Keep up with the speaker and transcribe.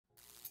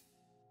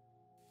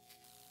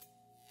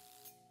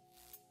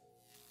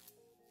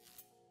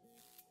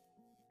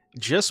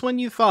just when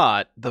you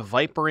thought the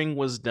vipering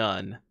was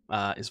done.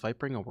 Is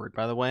vipering a word,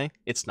 by the way?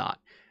 It's not.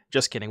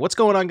 Just kidding. What's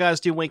going on,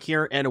 guys? Wink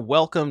here, and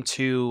welcome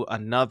to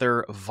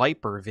another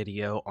Viper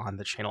video on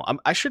the channel.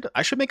 I should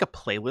make a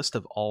playlist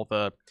of all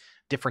the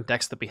different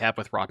decks that we have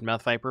with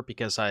Rottenmouth Viper,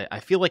 because I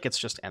feel like it's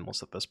just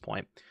endless at this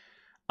point.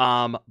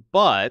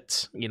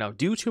 But, you know,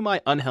 due to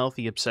my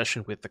unhealthy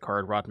obsession with the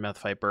card Rottenmouth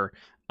Viper,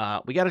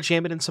 we got to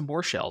jam it in some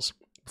more shells.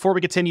 Before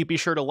we continue, be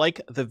sure to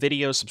like the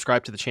video,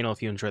 subscribe to the channel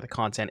if you enjoy the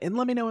content, and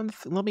let me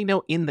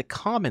know in the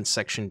comments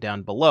section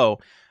down below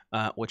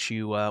what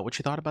you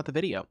thought about the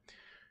video.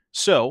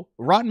 So,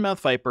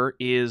 Rottenmouth Viper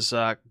is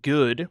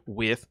good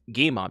with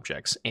game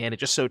objects, and it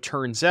just so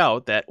turns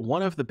out that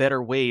one of the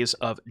better ways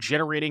of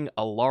generating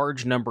a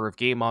large number of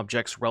game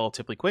objects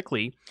relatively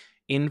quickly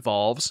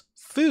involves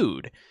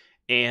food.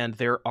 And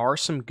there are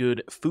some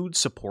good food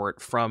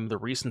support from the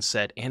recent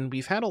set, and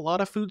we've had a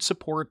lot of food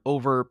support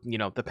over, you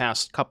know, the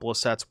past couple of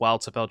sets,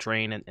 Wilds of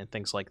Eldraine and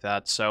things like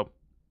that. So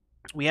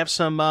we have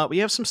some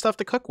stuff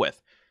to cook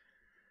with.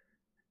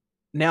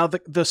 Now,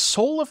 the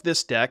soul of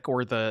this deck,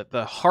 or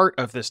the heart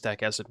of this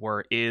deck, as it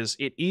were, is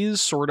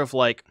sort of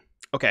like,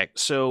 okay,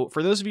 so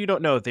for those of you who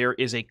don't know, there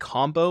is a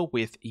combo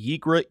with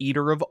Ygra,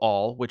 Eater of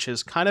All, which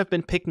has kind of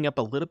been picking up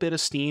a little bit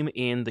of steam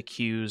in the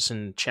queues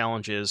and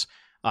challenges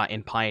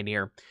in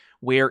Pioneer,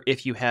 where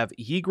if you have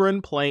Ygra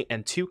in play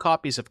and 2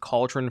 copies of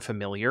Cauldron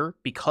Familiar,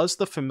 because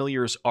the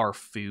familiars are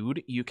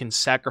food, you can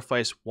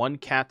sacrifice one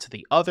cat to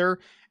the other,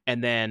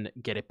 and then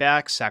get it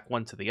back, sack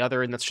one to the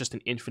other, and that's just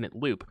an infinite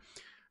loop.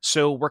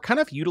 So we're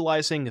kind of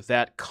utilizing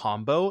that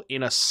combo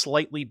in a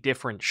slightly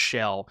different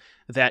shell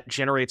that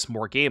generates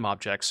more game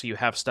objects. So you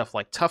have stuff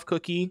like Tough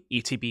Cookie,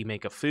 ETB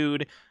make a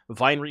food,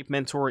 Vinereap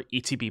Mentor,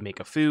 ETB make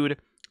a food,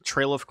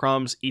 Trail of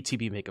Crumbs,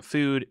 ETB make a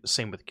food,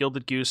 same with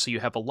Gilded Goose. So you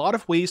have a lot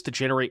of ways to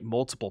generate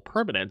multiple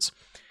permanents,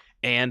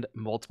 and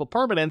multiple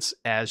permanents,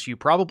 as you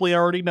probably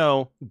already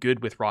know,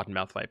 good with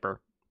Rottenmouth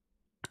Viper.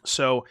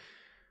 So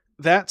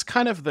that's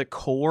kind of the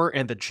core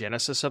and the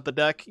genesis of the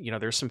deck. You know,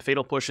 there's some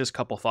Fatal Pushes,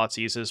 couple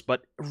Thoughtseizes,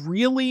 but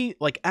really,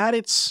 like, at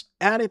its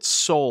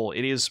soul,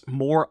 it is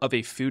more of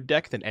a food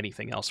deck than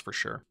anything else, for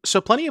sure. So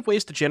plenty of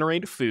ways to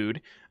generate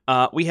food.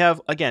 We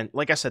have, again,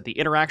 like I said, the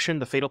interaction,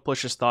 the Fatal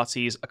Pushes,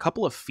 Thoughtseize, a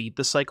couple of Feed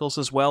the Cycles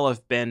as well.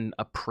 I've been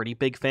a pretty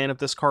big fan of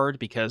this card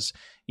because,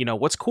 you know,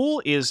 what's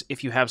cool is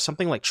if you have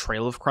something like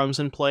Trail of Crumbs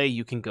in play,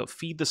 you can go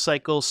Feed the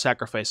Cycle,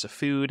 sacrifice a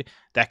food,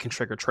 that can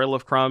trigger Trail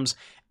of Crumbs.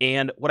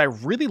 And what I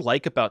really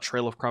like about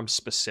Trail of Crumbs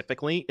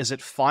specifically is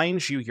it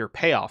finds you your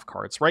payoff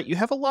cards, right? You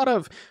have a lot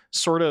of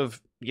sort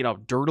of, you know,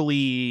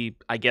 dirtily,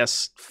 I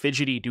guess,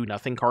 fidgety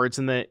do-nothing cards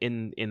in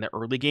the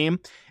early game,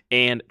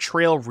 and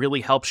Trail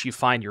really helps you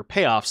find your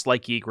payoffs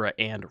like Ygra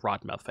and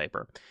Rottenmouth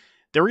Viper.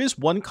 There is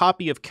one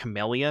copy of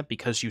Camellia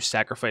because you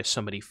sacrifice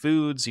so many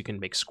foods, you can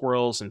make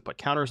squirrels and put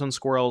counters on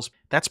squirrels.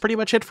 That's pretty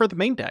much it for the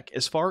main deck.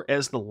 As far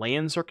as the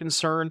lands are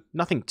concerned,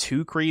 nothing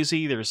too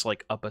crazy. There's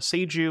like a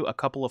Boseiju, a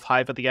couple of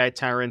Hive of the Eye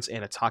Tyrants,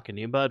 and a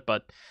Takenuma,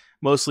 but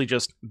mostly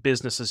just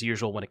business as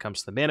usual when it comes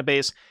to the mana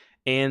base.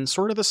 And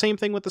sort of the same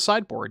thing with the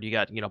sideboard. You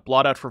got, you know,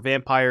 Blot Out for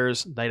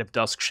vampires, Knight of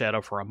Dusk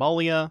Shadow for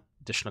Camellia,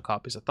 additional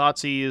copies of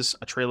Thoughtseize,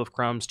 a Trail of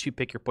Crumbs, 2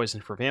 Pick Your Poison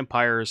for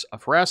vampires, a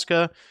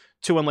Vraska,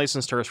 2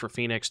 Unlicensed Terrors for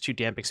Phoenix, 2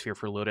 Damping Sphere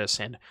for Lotus,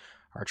 and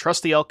our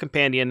trusty elk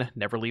companion,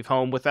 Never Leave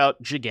Home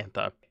Without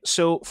Jegantha.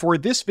 So for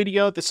this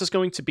video, this is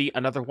going to be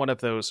another one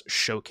of those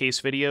showcase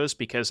videos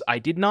because I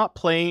did not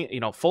play, you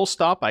know, full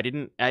stop. I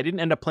didn't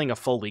end up playing a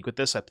full league with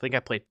this. I think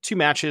I played 2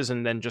 matches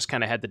and then just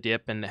kind of had the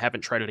dip and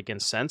haven't tried it again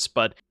since.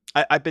 But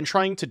I've been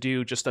trying to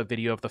do just a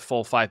video of the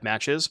full 5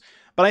 matches.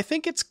 But I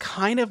think it's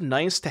kind of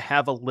nice to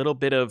have a little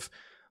bit of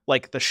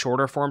like the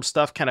shorter form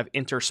stuff kind of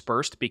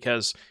interspersed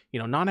because, you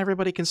know, not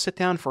everybody can sit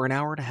down for an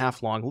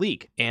hour-and-a-half long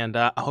league. And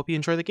I hope you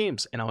enjoy the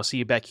games, and I will see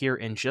you back here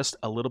in just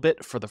a little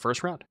bit for the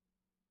first round.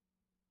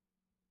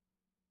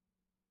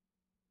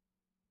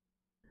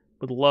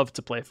 Would love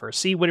to play first.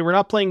 See, when we're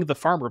not playing the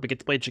farmer, we get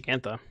to play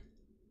Jegantha.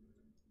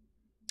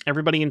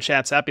 Everybody in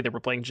chat's happy that we're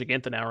playing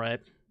Jegantha now, right?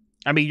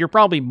 I mean, you're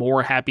probably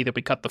more happy that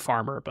we cut the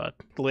farmer, but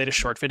the latest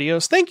short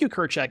videos. Thank you,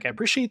 Kerchak. I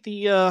appreciate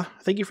the,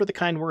 thank you for the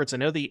kind words. I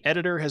know the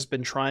editor has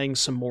been trying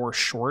some more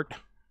short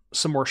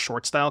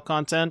style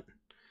content.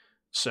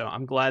 So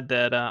I'm glad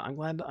that, I'm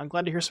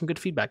glad to hear some good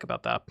feedback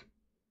about that.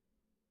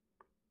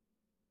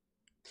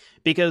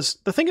 Because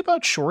the thing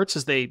about shorts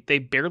is they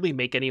barely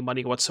make any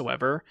money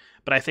whatsoever,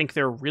 but I think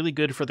they're really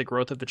good for the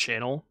growth of the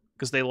channel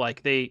because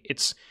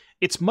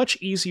it's much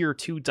easier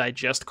to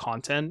digest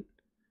content.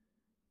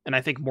 And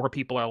I think more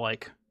people are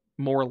like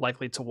more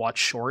likely to watch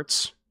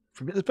shorts,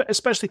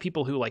 especially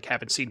people who like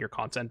haven't seen your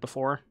content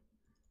before.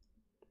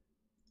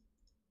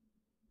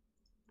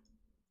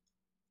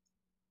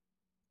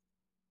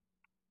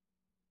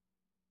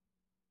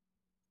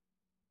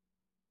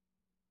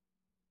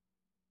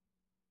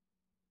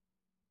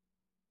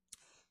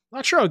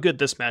 Not sure how good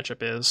this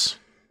matchup is.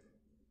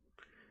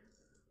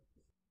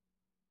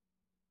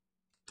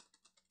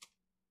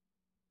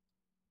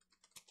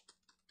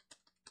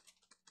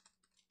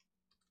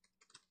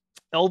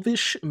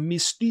 Elvish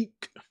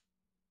Mystique.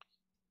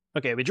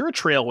 Okay, we drew a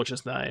trail, which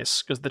is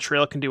nice, because the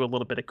trail can do a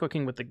little bit of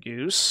cooking with the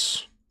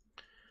goose.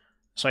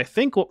 So I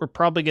think what we're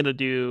probably going to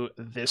do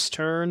this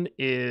turn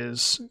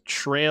is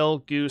trail,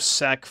 goose,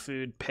 sack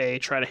food, pay,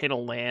 try to hit a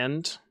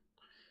land.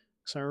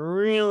 So I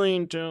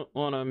really don't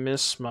want to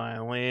miss my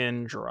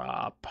land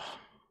drop.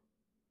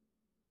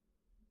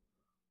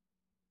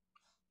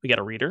 We got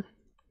a reader.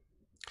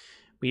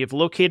 We have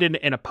located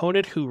an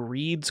opponent who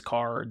reads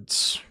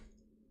cards.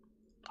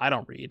 I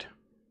don't read.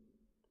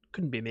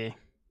 Couldn't be me.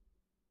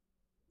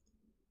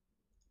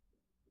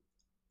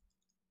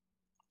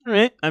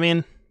 Alright, I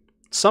mean,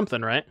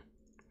 something, right?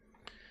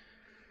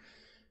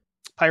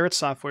 Pirate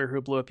software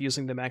who blew up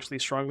using them actually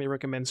strongly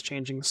recommends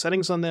changing the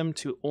settings on them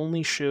to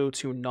only show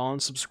to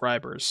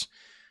non-subscribers,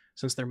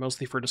 since they're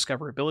mostly for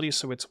discoverability,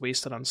 so it's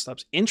wasted on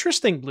stubs.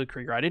 Interesting, Blue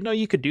Krieger. I didn't know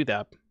you could do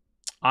that.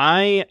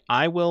 I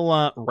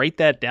will write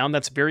that down.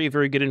 That's very,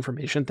 very good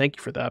information. Thank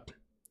you for that.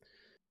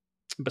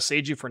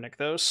 Boseiju for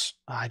Nykthos.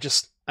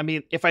 I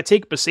mean, if I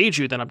take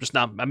Boseiju, then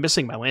I'm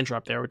missing my land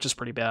drop there, which is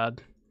pretty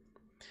bad.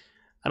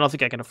 I don't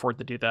think I can afford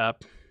to do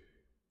that.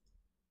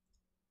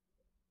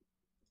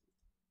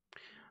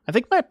 I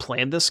think my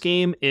plan this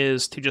game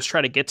is to just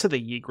try to get to the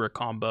Ygra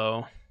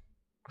combo.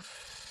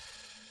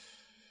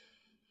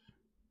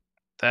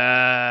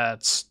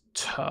 That's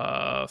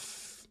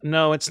tough.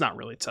 No, it's not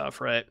really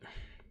tough, right?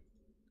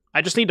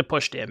 I just need to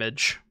push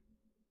damage.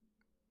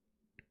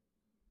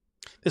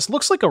 This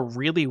looks like a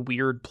really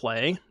weird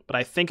play, but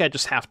I think I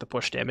just have to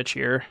push damage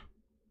here.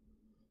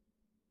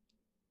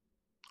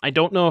 I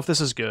don't know if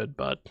this is good,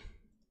 but...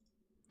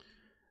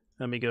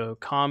 Let me go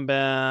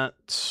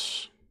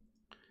combat...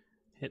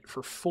 Hit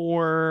for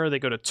 4, they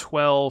go to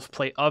 12,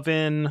 play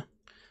oven,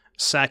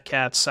 sack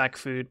cat, sack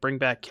food, bring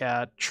back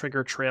cat,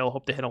 trigger trail,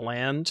 hope to hit a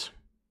land.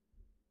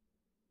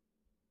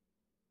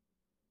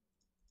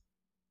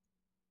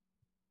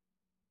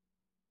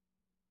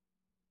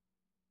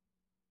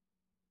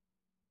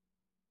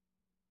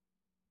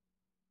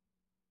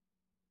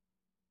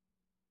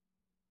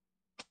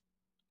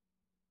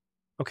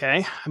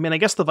 Okay, I mean, I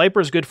guess the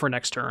Viper is good for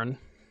next turn.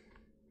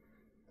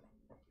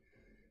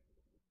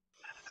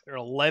 They're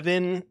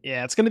 11.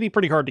 Yeah, it's going to be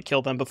pretty hard to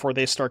kill them before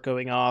they start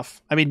going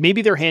off. I mean,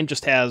 maybe their hand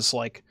just has,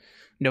 like,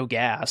 no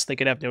gas. They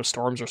could have no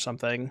storms or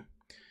something.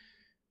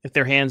 If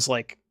their hand's,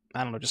 like,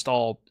 I don't know, just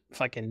all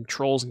fucking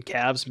trolls and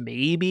calves,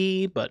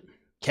 maybe, but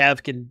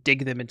Cav can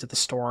dig them into the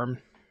storm.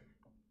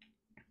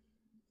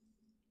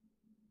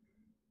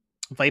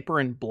 Viper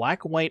and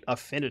Black-White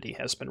Affinity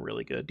has been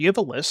really good. Do you have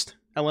a list,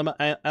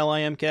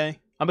 LIMK?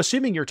 I'm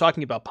assuming you're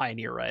talking about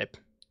Pioneer, right?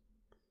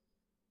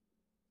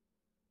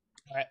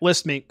 All right,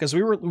 list me, because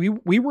we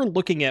were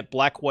looking at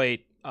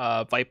Black-White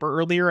Viper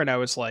earlier, and I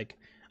was like,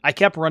 I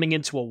kept running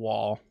into a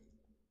wall.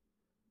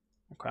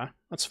 Okay,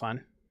 that's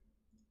fine.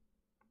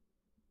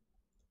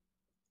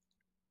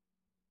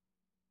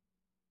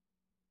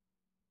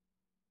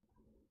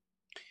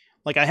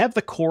 Like, I have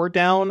the core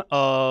down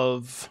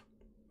of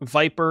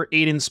Viper,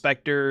 8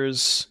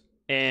 Inspectors,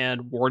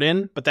 and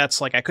Warden, but that's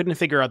like, I couldn't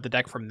figure out the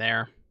deck from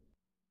there.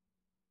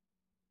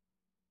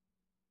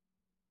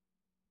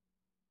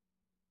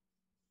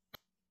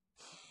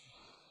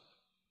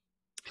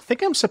 I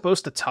think I'm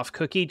supposed to Tough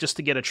Cookie just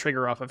to get a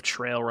trigger off of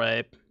Trail,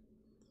 right?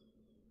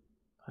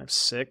 5,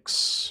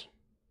 6.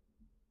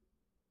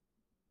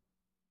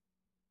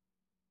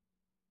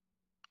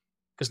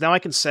 Because now I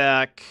can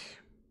sack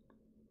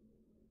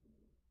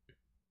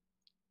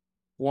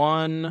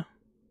 1,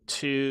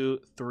 2,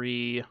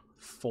 3,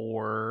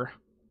 4,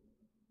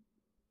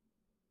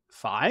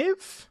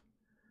 5?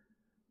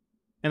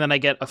 And then I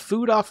get a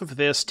food off of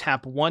this,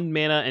 tap 1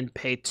 mana, and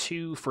pay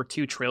 2 for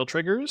 2 trail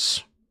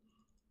triggers.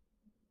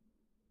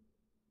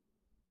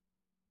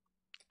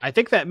 I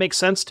think that makes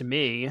sense to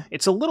me.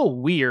 It's a little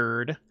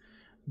weird,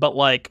 but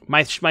like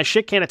my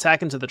shit can't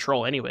attack into the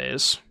troll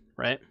anyways,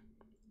 right?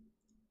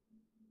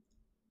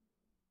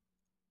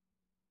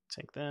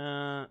 Take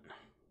that.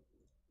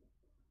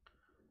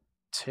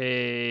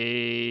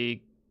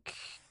 Take...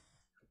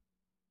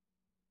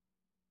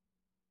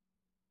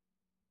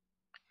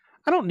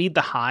 I don't need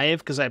the Hive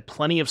because I have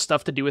plenty of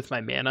stuff to do with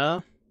my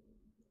mana.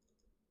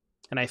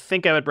 And I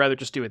think I would rather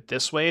just do it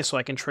this way so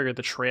I can trigger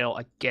the trail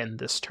again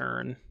this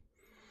turn.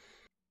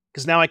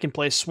 Because now I can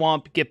play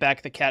Swamp, get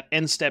back the cat,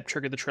 end step,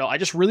 trigger the trail. I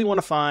just really want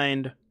to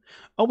find...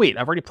 Oh wait,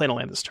 I've already played a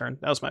land this turn.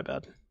 That was my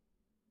bad.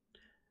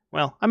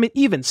 Well, I mean,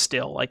 even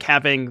still, like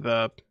having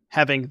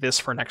this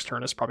for next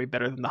turn is probably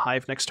better than the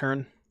Hive next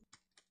turn.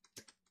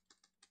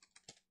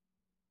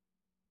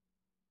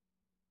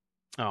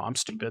 Oh, I'm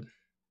stupid.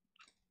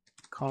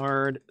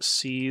 Card,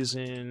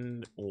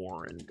 Seasoned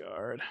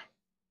Warrenguard.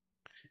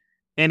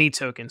 Any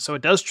token. So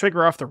it does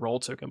trigger off the roll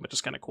token, which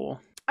is kind of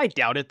cool. I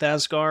doubt it,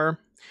 Thasgar.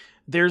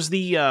 There's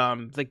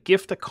the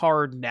gift a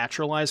card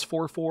naturalize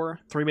 4/4.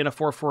 3 mana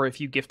 4/4. If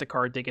you gift a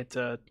card,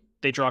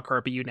 they draw a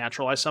card, but you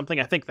naturalize something.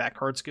 I think that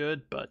card's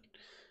good, but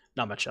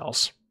not much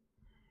else.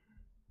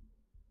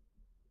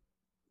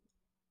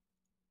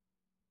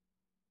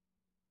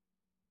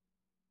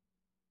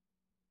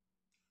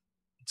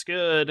 It's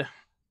good.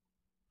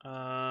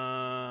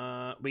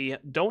 We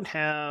don't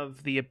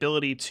have the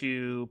ability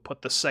to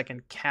put the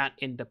second cat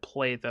into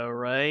play, though,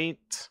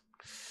 right?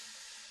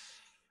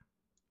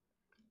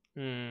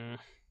 Is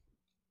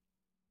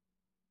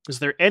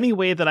there any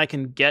way that I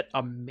can get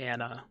a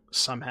mana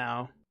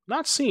somehow?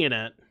 Not seeing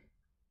it.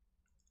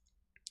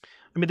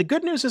 I mean, the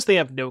good news is they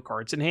have no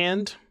cards in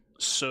hand,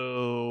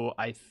 so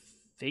I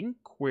think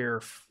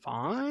we're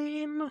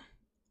fine.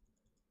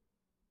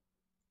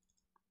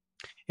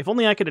 If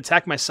only I could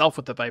attack myself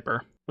with the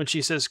Viper. When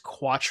she says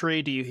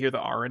Quatre, do you hear the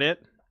R in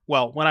it?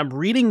 Well, when I'm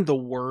reading the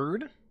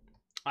word,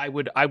 I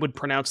would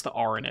pronounce the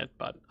R in it,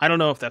 but I don't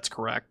know if that's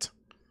correct.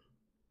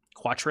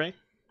 Quatre?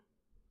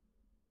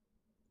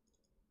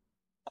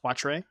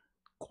 Quatre?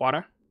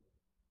 Quata?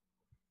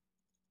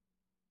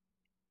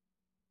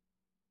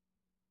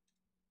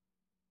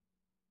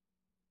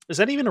 Is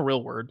that even a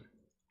real word?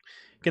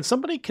 Can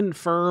somebody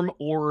confirm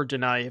or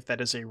deny if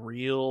that is a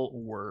real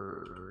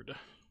word?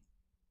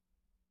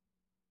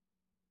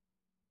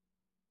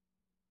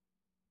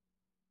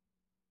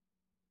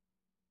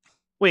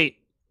 Wait,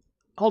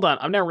 hold on.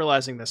 I'm now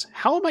realizing this.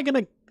 How am I going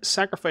to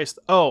sacrifice...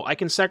 Oh, I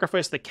can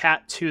sacrifice the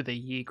cat to the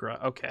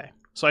Ygra. Okay,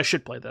 so I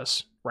should play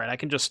this. Right, I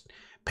can just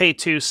pay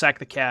 2, sack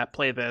the cat,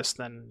 play this,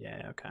 then...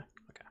 Yeah, okay.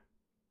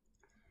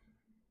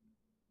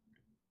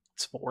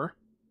 It's 4.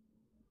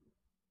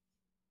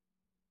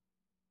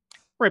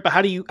 Right, but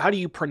how do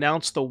you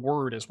pronounce the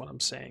word is what I'm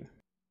saying.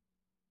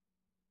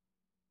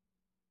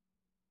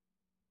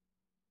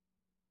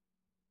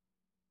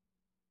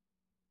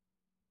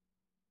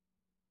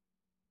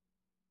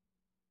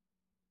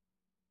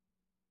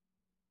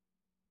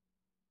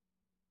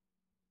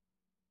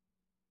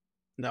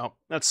 No,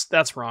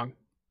 that's wrong.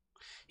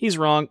 He's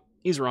wrong.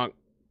 He's wrong.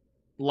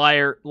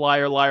 Liar,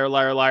 liar, liar,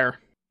 liar, liar.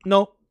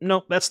 No,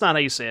 that's not how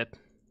you say it.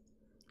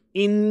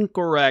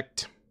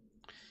 Incorrect.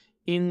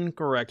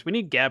 Incorrect. We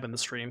need Gab in the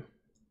stream.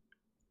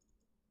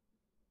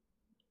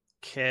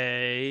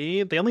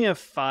 Okay, they only have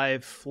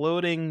 5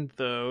 floating,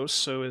 though,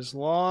 so as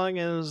long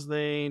as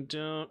they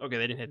don't... Okay,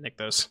 they didn't hit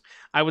Nykthos.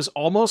 I was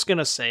almost going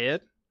to say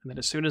it, and then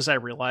as soon as I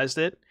realized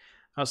it,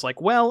 I was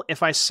like, well,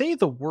 if I say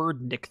the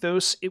word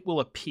Nykthos, it will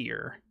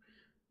appear.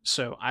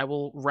 So I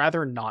will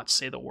rather not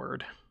say the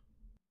word.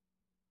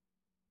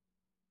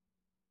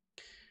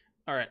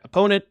 Alright,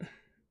 opponent,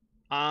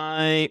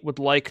 I would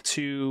like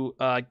to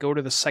go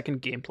to the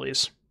second game,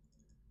 please.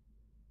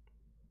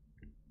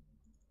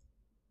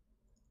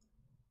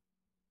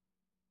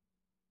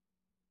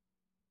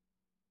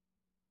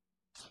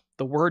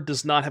 The word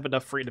does not have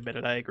enough freedom in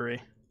it, I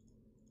agree.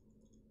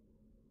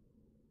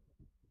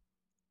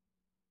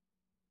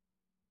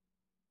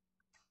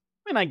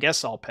 I mean, I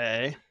guess I'll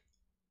pay.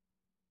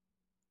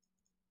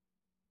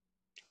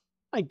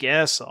 I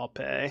guess I'll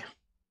pay.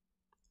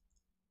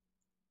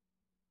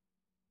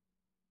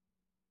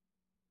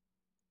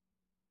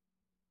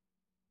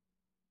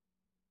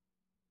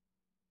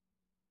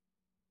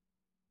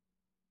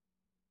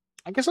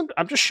 I guess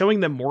I'm just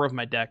showing them more of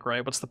my deck,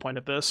 right? What's the point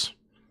of this?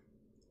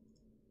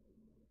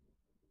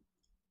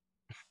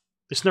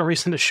 There's no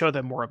reason to show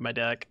them more of my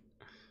deck.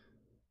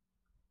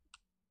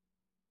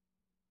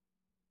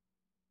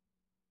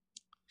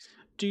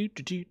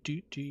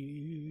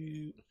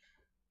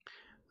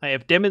 I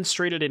have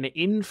demonstrated an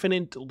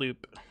infinite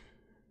loop.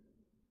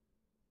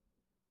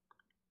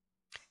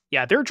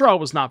 Yeah, their draw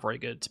was not very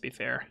good, to be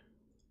fair.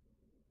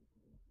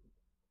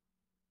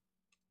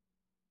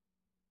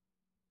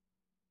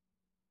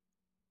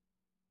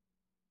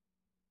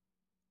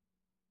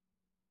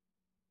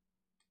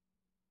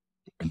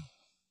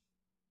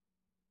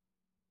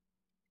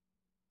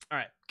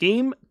 Alright,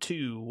 game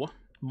 2.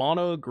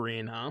 Mono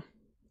green, huh?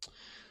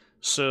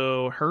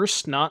 So,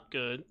 Hearst, not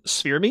good.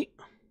 Sphere Meat.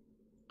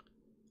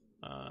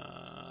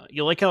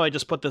 You like how I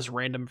just put this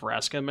random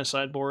Vraska in my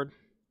sideboard?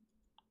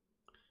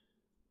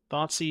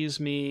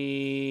 Thoughtseize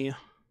me. I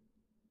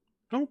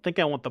don't think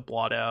I want the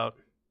Blot Out.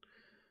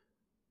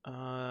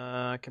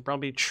 I can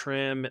probably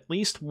trim at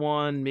least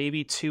 1,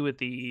 maybe 2 of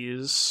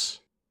these.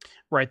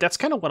 Right, that's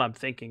kind of what I'm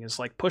thinking, is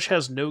like Push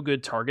has no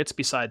good targets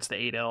besides the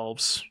 8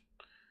 elves.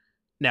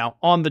 Now,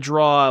 on the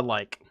draw,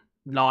 like,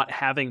 not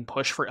having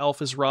Push for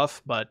elf is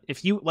rough, but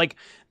if you, like,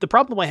 the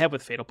problem I have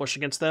with Fatal Push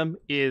against them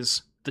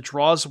is the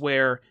draws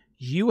where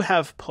you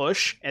have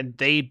Push and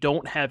they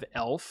don't have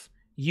elf,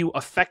 you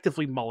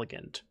effectively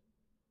mulliganed.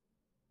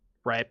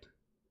 Right?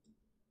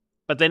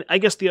 But then I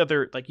guess the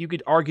other, like, you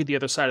could argue the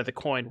other side of the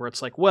coin where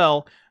it's like,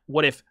 well,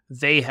 what if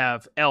they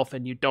have elf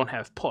and you don't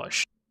have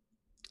Push?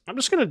 I'm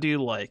just going to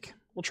do, like,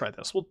 we'll try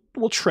this.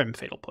 We'll trim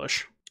Fatal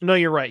Push. No,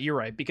 you're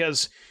right,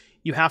 because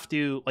you have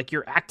to, like,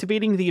 you're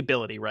activating the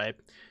ability, right?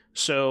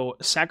 So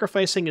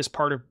sacrificing is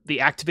part of the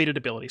activated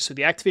ability. So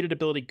the activated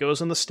ability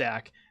goes on the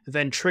stack,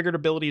 then triggered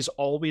abilities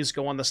always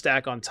go on the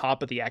stack on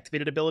top of the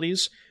activated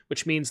abilities,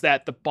 which means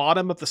that the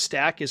bottom of the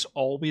stack is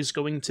always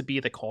going to be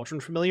the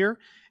Cauldron Familiar,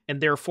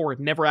 and therefore it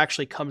never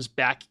actually comes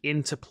back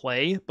into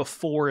play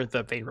before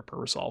the Vein Ripper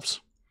resolves,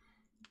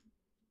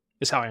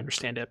 is how I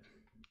understand it.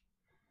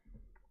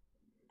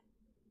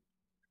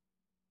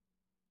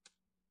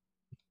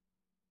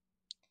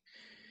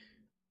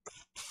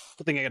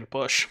 I think I gotta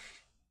push.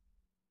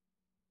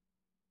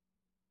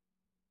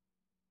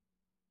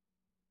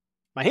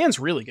 My hand's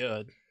really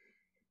good.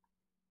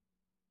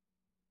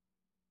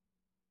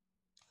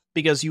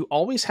 Because you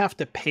always have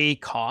to pay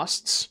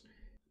costs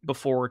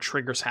before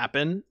triggers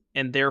happen,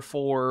 and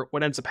therefore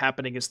what ends up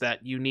happening is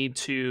that you need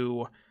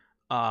to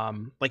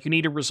you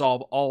need to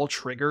resolve all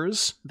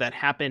triggers that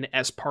happen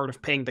as part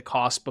of paying the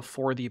cost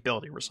before the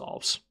ability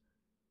resolves.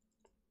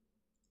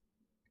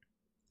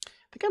 I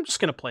think I'm just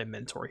going to play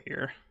Mentor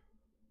here.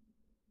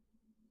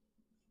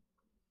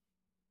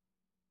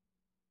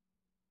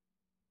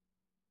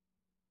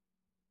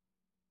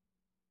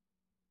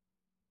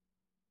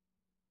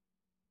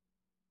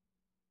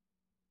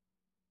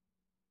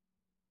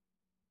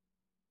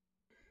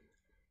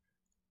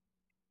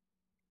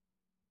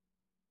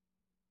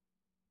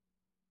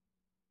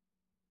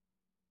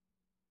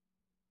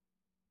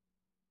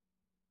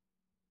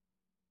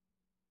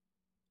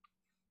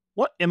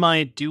 What am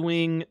I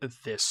doing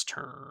this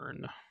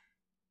turn?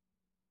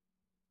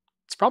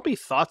 It's probably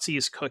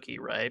Thoughtseiz's Cookie,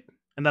 right?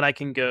 And then I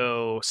can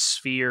go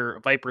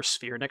Viper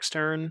Sphere next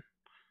turn.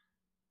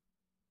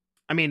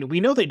 I mean, we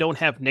know they don't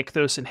have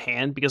Nykthos in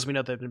hand because we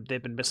know that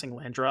they've been missing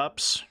land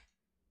drops.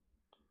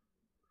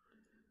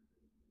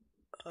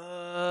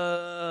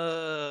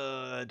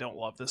 I don't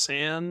love this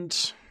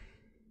hand.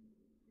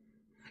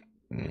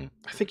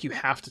 I think you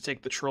have to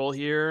take the troll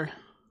here.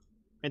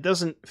 It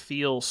doesn't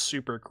feel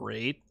super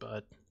great,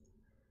 but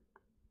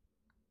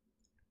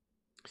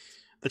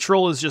the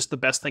troll is just the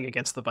best thing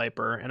against the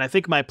Viper, and I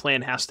think my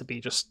plan has to be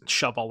just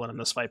shove all in on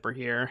this Viper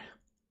here.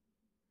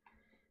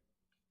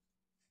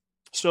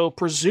 So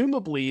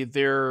presumably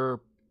they're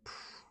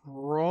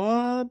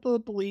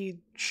probably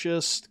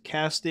just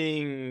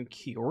casting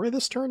Kiora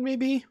this turn,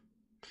 maybe?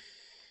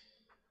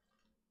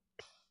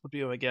 Would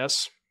be, I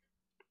guess.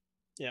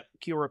 Yeah,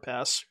 Kiora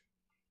pass.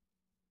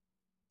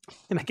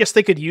 And I guess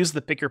they could use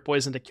the Pick Your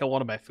Poison to kill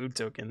one of my food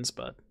tokens,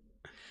 but...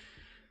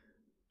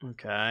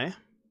 Okay.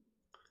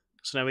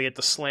 So now we get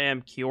to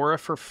slam Kiora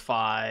for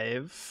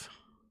 5.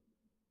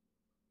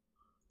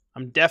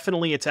 I'm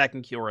definitely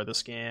attacking Kiora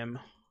this game.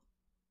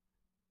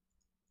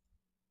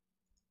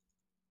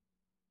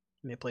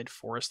 They played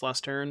Forest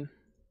last turn.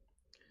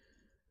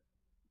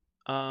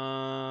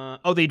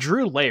 Oh, they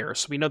drew Lair,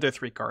 so we know they're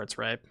 3 cards,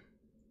 right?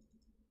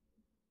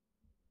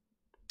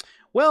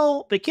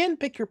 Well, they can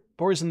Pick Your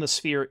Poison the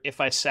Sphere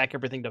if I sack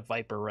everything to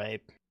Viper,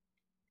 right?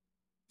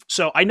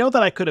 So I know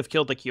that I could have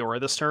killed the Kiora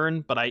this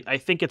turn, but I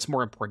think it's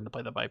more important to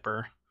play the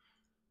Viper. I'm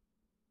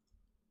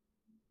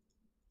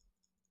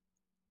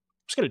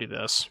just going to do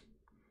this.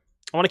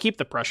 I want to keep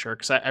the pressure,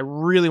 because I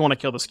really want to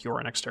kill this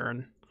Kiora next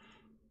turn.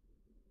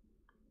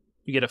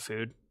 You get a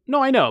food.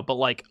 No, I know, but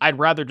like I'd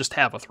rather just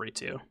have a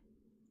 3/2.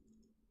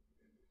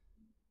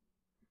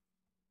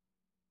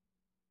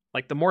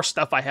 Like, the more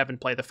stuff I have in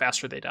play, the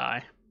faster they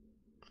die.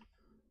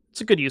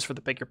 It's a good use for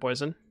the Pick Your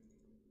Poison.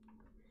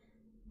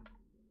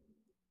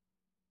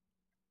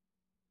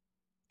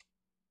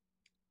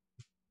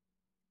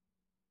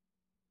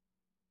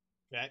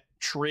 Okay.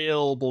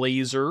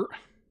 Trailblazer.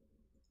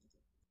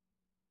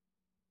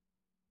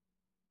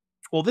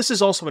 Well, this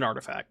is also an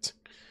artifact.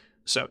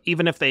 So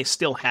even if they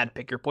still had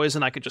Pick Your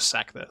Poison, I could just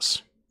sack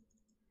this.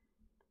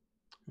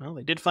 Well,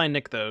 they did find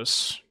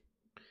Nykthos.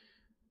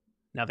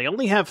 Now, they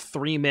only have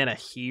 3 mana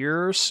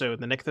here, so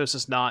the Nykthos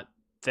is not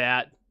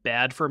that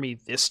bad for me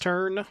this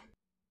turn.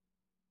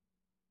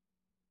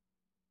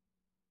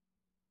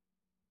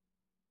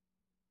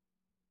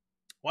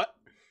 What?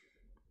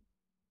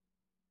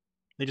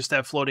 They just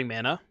have floating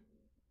mana?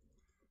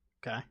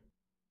 Okay.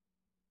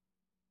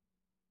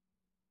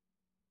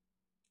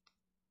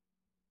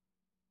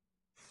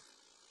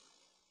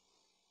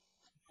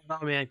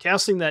 Oh man,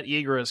 casting that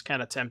Ygra is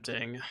kind of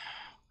tempting.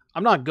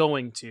 I'm not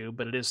going to,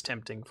 but it is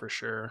tempting for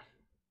sure.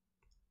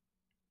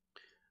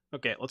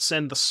 Okay, let's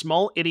send the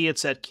small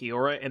idiots at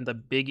Kiora and the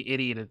big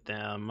idiot at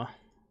them.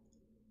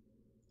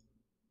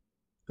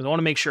 Because I want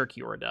to make sure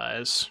Kiora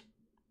dies.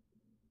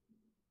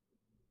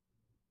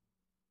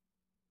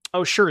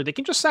 Oh, sure, they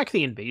can just sack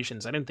the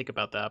invasions. I didn't think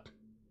about that.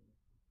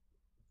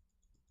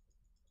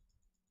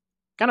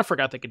 Kind of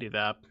forgot they could do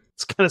that. I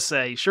was gonna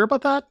say, you sure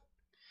about that?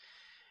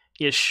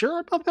 You sure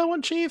about that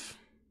one, Chief?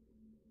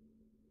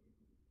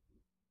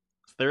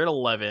 They're at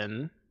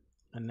 11.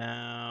 And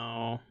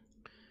now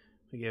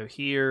we go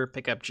here,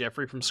 pick up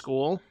Jeffrey from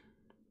school.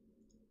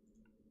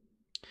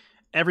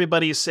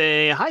 Everybody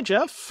say, hi,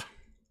 Jeff.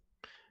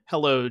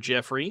 Hello,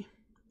 Jeffrey.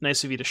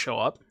 Nice of you to show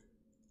up.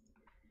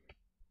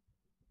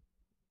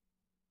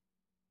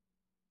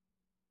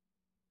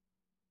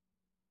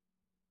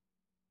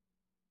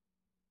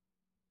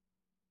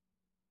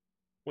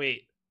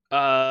 Wait,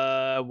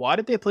 why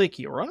did they play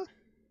Kiora?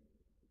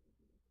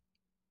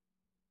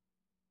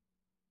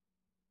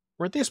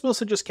 Weren't they supposed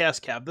to just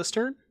cast Cav this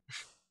turn?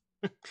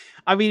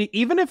 I mean,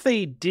 even if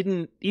they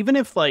didn't, even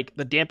if, like,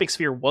 the Damping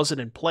Sphere wasn't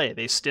in play,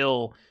 they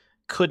still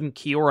couldn't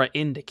Kiora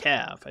into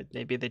Cav.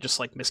 Maybe they just,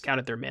 like,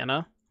 miscounted their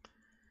mana.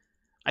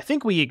 I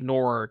think we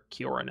ignore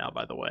Kiora now,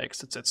 by the way,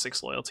 because it's at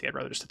 6 loyalty. I'd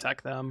rather just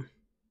attack them.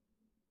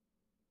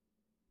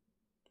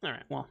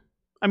 Alright, well,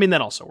 I mean,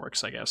 that also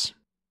works, I guess.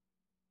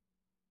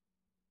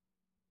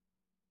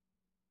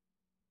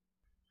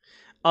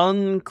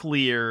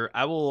 Unclear.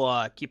 I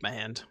will keep my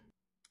hand.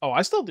 Oh,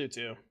 I still do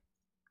too.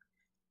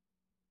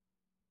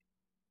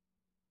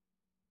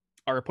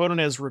 Our opponent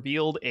has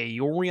revealed a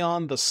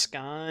Yorion the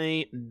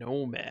Sky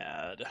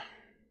Nomad.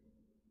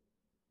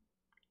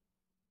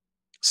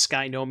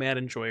 Sky Nomad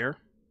Enjoyer.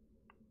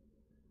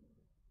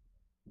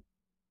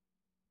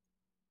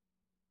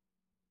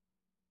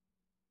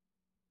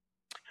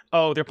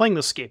 Oh, they're playing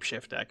the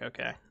Scapeshift deck.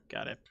 Okay,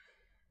 got it.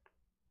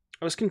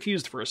 I was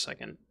confused for a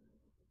second.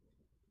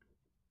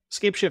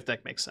 Scapeshift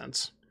deck makes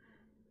sense.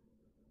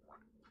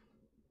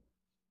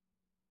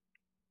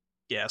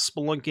 Yeah,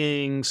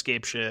 Spelunking,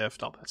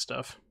 Scapeshift, all that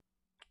stuff.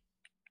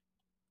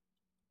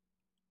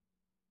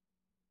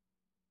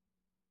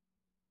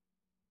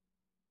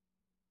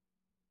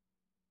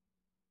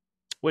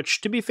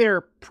 Which, to be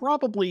fair,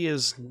 probably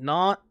is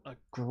not a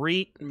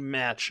great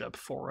matchup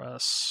for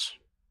us.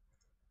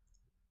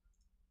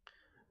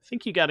 I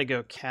think you gotta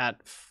go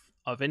Cat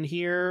Oven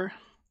here.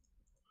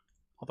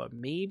 Although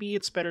maybe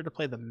it's better to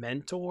play the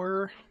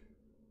Mentor.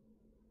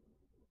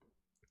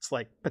 It's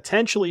like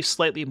potentially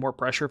slightly more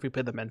pressure if we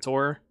play the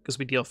Mentor, because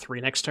we deal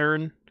 3 next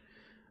turn.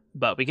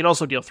 But we can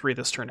also deal 3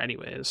 this turn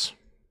anyways.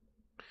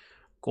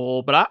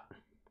 Golbra.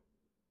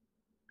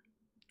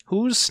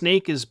 Whose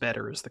snake is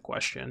better is the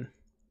question.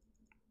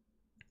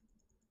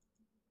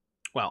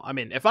 Well, I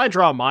mean, if I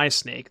draw my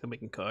snake, then we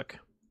can cook.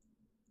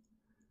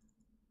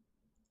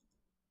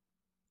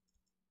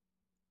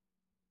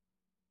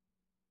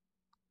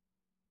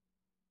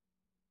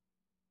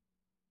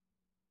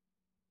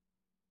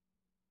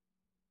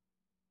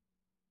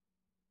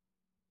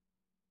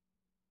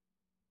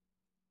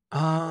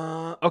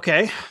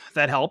 Okay,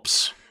 that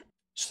helps.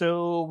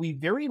 So we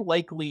very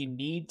likely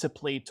need to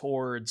play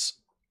towards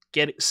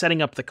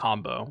setting up the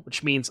combo,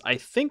 which means I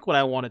think what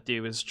I want to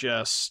do is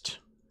just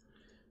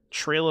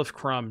Trail of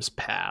Crumbs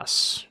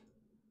pass.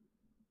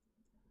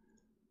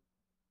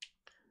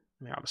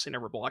 They're obviously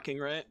never blocking,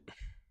 right?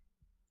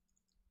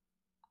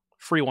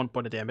 Free 1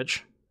 point of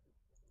damage.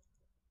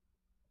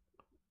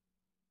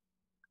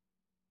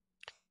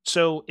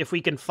 So if we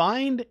can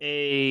find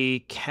a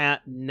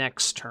cat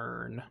next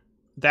turn,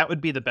 that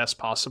would be the best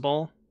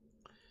possible.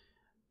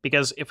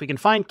 Because if we can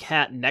find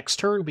cat next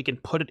turn, we can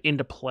put it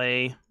into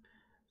play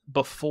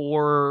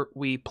before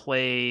we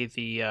play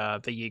the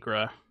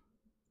Ygra.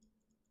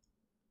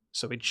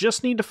 So we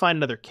just need to find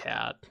another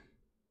cat.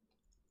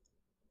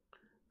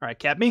 Alright,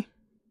 cat me.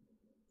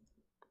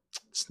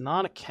 It's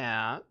not a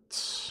cat.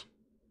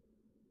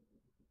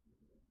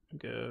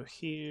 Go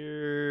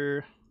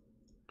here.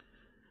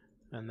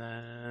 And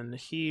then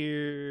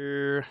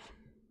here.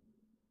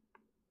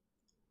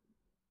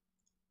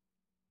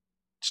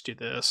 Let's do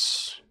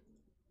this.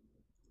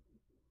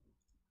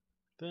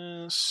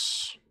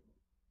 This.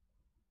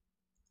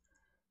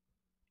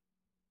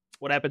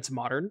 What happened to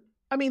Modern?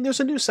 I mean, there's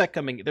a new set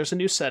coming. There's a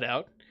new set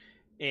out.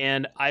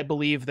 And I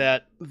believe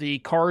that the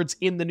cards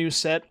in the new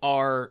set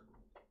are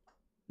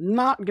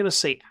not going to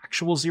say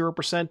actual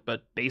 0%,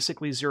 but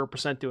basically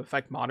 0% to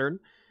affect Modern.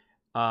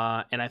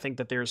 And I think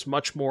that there's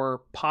much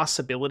more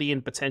possibility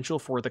and potential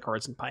for the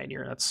cards in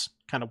Pioneer. That's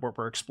kind of what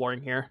we're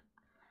exploring here.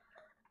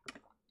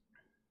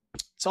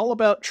 It's all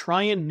about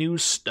trying new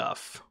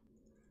stuff.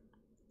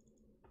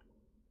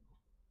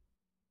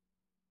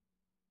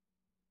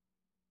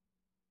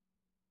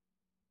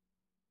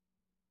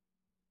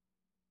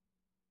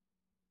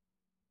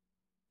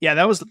 Yeah,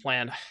 that was the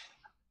plan.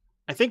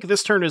 I think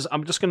this turn is...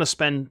 I'm just going to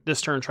spend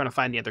this turn trying to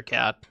find the other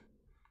cat.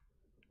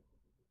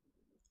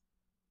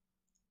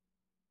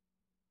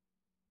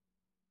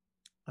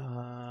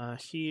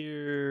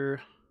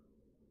 Here...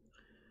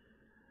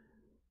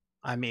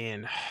 I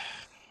mean,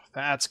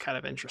 that's kind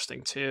of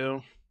interesting,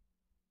 too.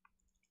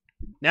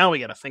 Now we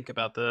gotta think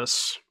about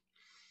this.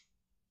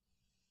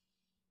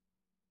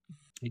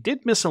 I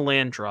did miss a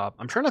land drop.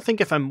 I'm trying to think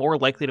if I'm more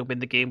likely to win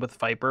the game with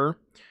Viper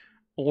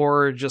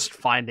or just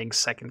finding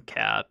second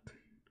cat.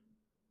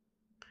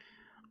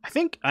 I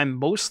think I'm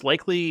most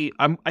likely...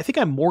 I think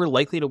I'm more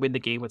likely to win the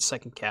game with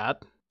second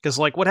cat. Because,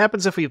 like, what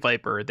happens if we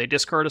Viper? They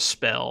discard a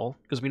spell,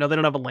 because we know they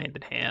don't have a land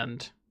in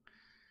hand.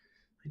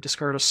 They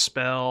discard a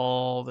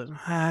spell, then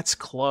it's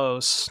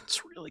close.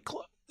 It's really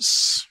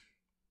close.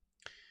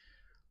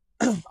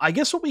 I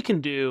guess what we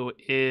can do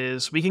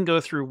is we can go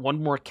through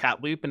one more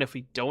cat loop, and if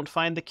we don't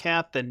find the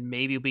cat, then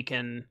maybe we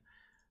can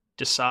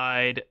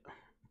decide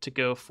to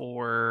go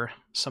for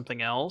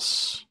something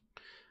else.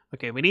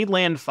 Okay, we need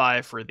land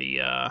 5 for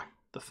the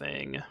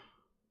thing.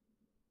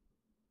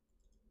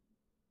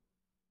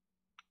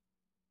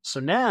 So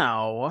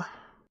now,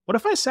 what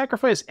if I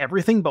sacrifice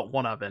everything but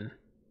one oven?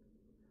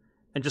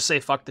 And just say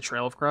fuck the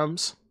Trail of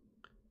Crumbs?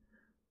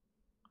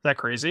 Is that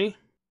crazy?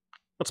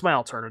 What's my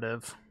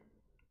alternative?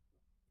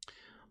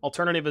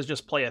 Alternative is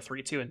just play a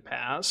 3-2 and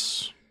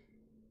pass.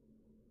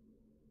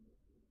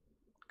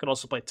 Could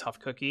also play Tough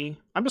Cookie.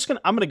 I'm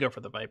gonna go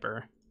for the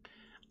Viper.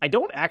 I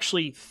don't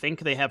actually think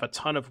they have a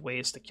ton of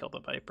ways to kill the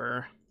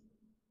Viper.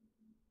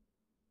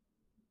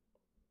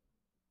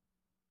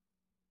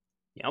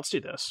 Yeah, let's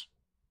do this.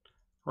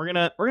 We're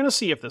gonna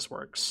see if this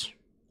works.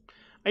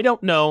 I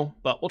don't know,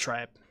 but we'll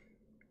try it.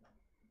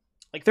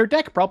 Like, their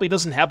deck probably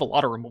doesn't have a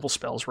lot of removal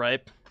spells,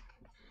 right?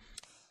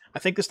 I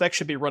think this deck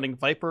should be running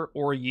Viper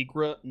or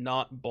Ygra,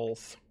 not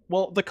both.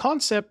 Well, the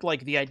concept,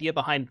 like, the idea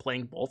behind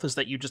playing both is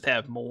that you just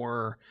have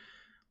more,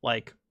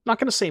 like, not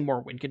going to say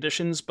more win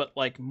conditions, but,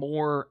 like,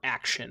 more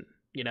action,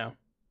 you know?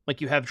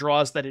 Like, you have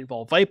draws that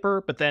involve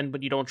Viper, but then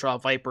when you don't draw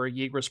Viper,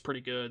 Ygra's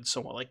pretty good,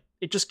 so, like,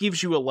 it just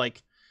gives you a,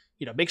 like,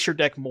 you know, makes your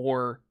deck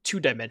more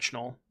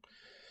two-dimensional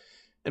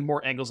and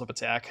more angles of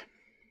attack.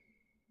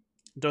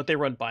 Don't they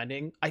run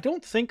Binding? I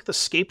don't think the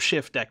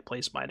Scapeshift deck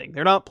plays Binding.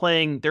 They're not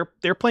playing...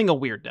 They're playing a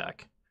weird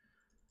deck.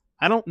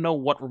 I don't know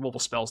what removal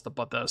spells the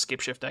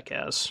Scapeshift deck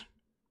has,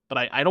 but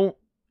I don't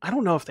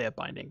know if they have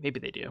Binding.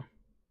 Maybe they do.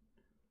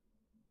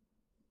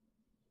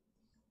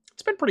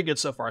 It's been pretty good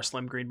so far,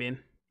 Slim Green Bean.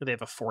 Do they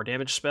have a 4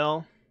 damage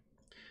spell?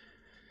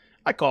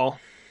 I call.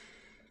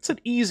 It's an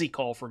easy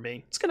call for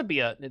me. It's gonna be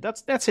a...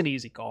 That's an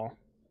easy call.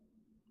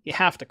 You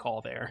have to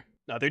call there.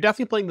 No, they're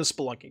definitely playing the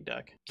Spelunking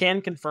deck.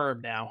 Can confirm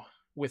now,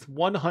 with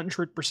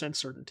 100%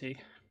 certainty.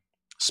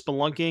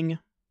 Spelunking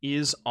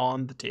is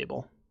on the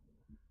table.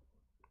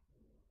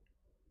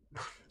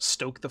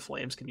 Stoke the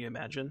Flames, can you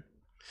imagine?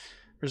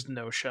 There's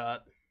no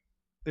shot.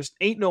 There's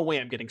ain't no way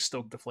I'm getting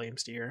Stoke the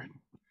Flames here.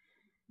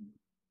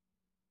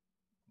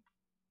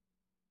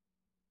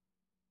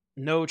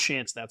 No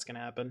chance that's gonna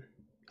happen.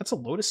 That's a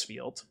Lotus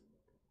Field.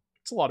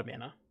 It's a lot of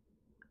mana.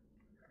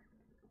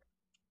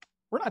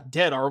 We're not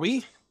dead, are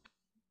we?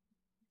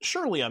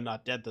 Surely I'm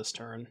not dead this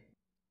turn.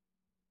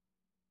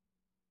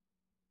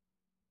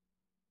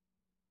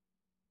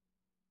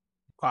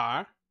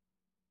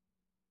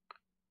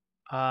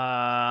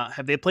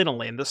 Have they played a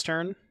land this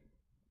turn?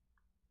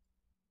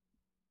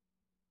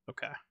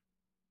 Okay.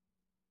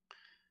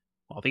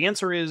 Well, the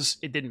answer is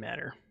it didn't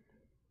matter.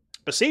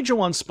 Boseiju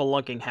on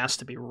Spelunking has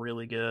to be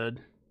really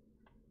good.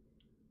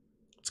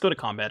 Let's go to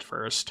combat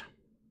first.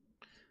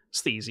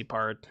 It's the easy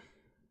part.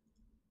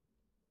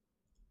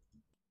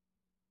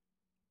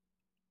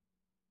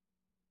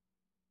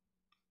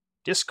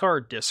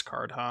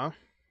 Discard, huh?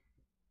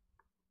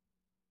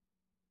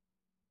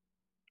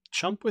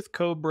 Chump with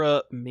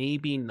Cobra,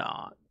 maybe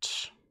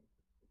not.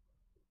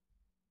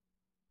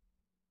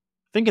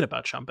 Thinking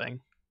about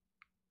chumping.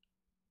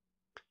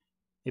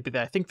 Maybe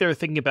I think they're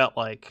thinking about,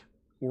 like,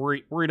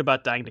 worried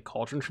about dying to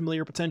Cauldron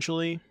Familiar,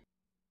 potentially.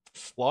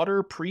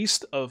 Slaughter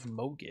Priest of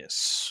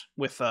Mogis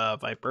with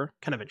Viper.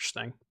 Kind of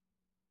interesting.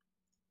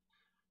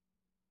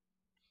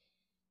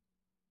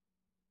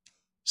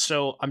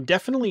 So I'm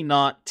definitely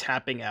not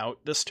tapping out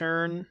this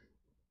turn.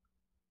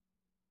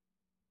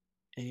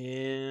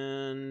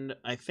 And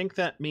I think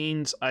that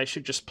means I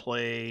should just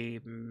play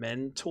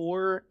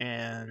Mentor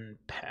and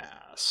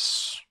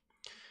pass.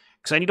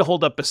 Because I need to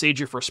hold up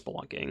Boseiju for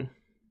Spelunking.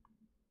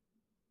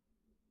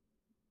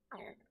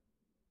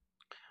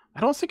 I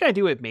don't think I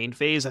do it main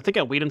phase. I think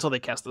I wait until they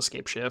cast the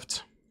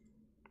Scapeshift.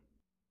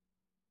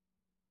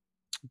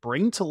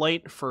 Bring to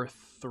Light for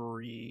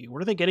 3.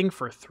 What are they getting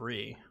for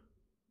 3?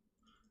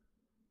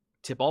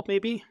 Tibalt,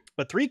 maybe?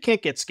 But 3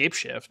 can't get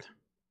Scapeshift.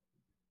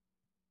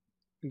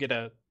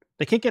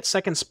 They can't get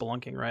second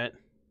Spelunking, right?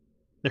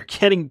 They're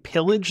getting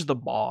Pillage the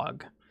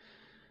Bog.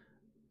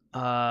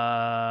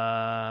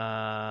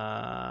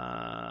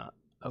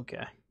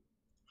 Okay.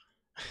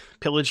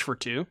 Pillage for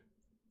 2.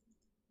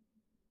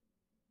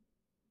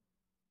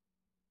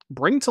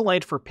 Bring to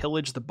Light for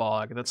Pillage the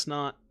Bog. That's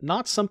not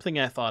something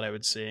I thought I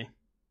would see.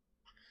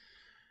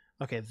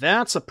 Okay,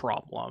 that's a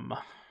problem.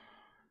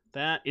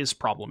 That is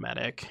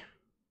problematic.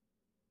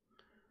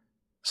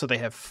 So they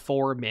have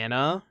 4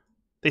 mana.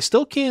 They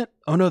still can't...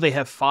 Oh no, they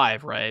have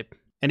 5, right?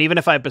 And even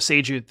if I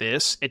Boseiju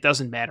this, it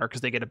doesn't matter because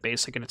they get a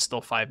basic and it's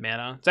still 5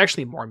 mana. It's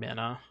actually more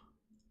mana.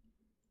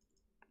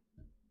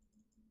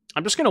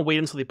 I'm just going to wait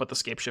until they put the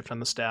Scapeshift on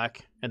the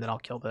stack, and then I'll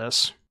kill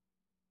this.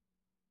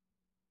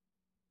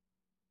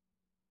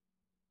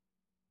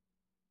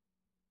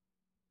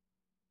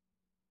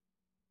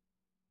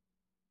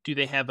 Do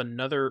they have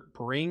another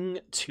Bring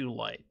to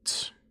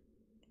Light?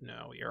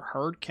 No, you're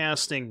hard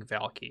casting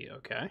Valky,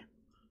 okay.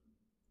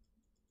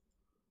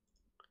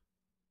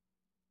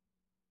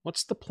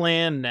 What's the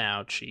plan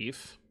now,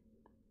 Chief?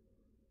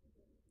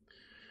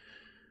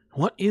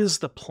 What is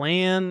the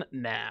plan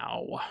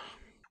now?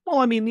 Well,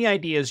 I mean, the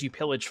idea is you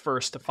pillage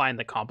first to find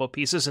the combo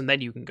pieces, and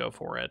then you can go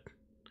for it.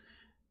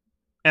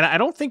 And I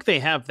don't think they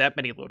have that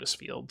many Lotus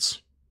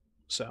Fields.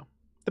 So,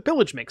 the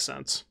pillage makes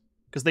sense,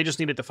 because they just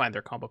needed to find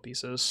their combo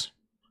pieces.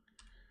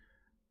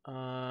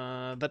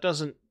 That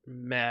doesn't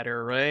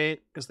matter, right?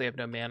 Because they have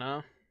no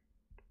mana.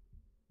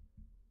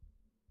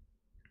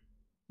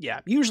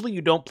 Yeah, usually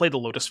you don't play the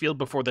Lotus Field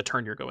before the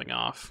turn you're going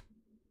off.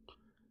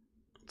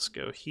 Let's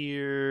go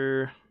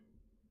here.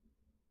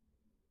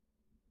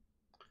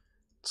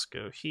 Let's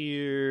go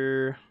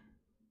here.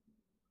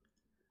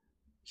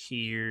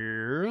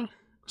 Here.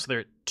 So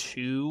they're at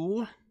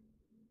 2.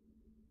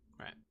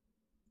 Right.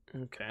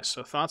 Okay,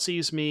 so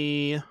Thoughtseize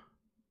me. I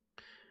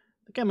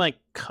think I might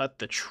cut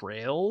the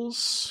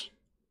trails.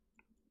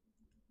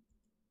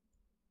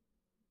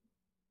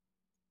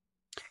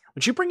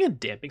 Would you bring in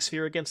Damping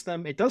Sphere against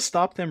them? It does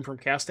stop them from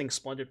casting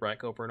Splendid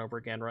Wreck over and over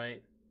again,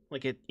 right?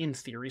 Like, it, in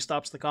theory,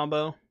 stops the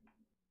combo.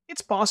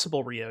 It's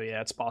possible, Rio.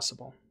 Yeah, it's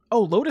possible.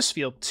 Oh, Lotus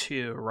Field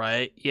too,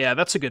 right? Yeah,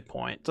 that's a good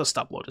point. It does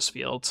stop Lotus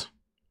Field.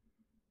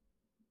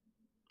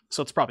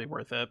 So it's probably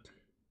worth it.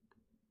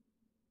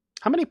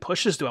 How many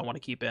pushes do I want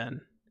to keep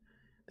in?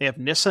 They have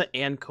Nissa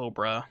and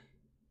Cobra.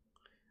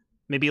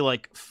 Maybe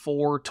like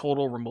 4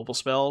 total removal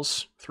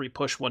spells. 3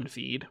 push, 1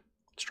 feed.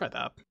 Let's try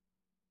that.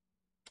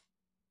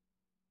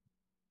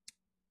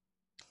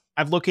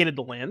 I've located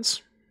the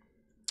lands.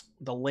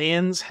 The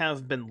lands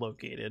have been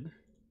located.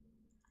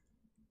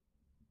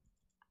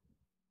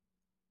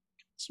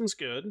 This one's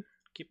good.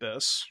 Keep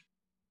this.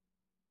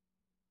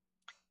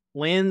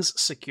 Lands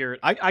secured.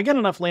 I got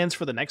enough lands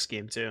for the next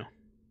game, too.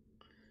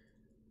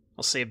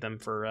 I'll save them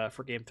for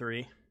game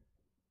 3.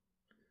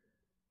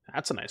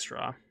 That's a nice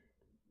draw.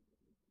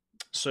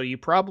 So you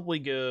probably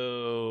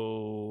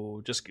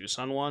go just Goose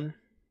on 1.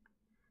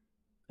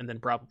 And then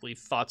probably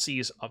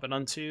Thoughtseize Oven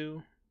on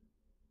 2.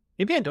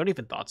 Maybe I don't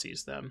even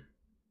Thoughtseize them.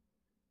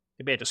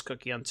 Maybe I just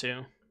Cookie on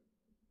 2.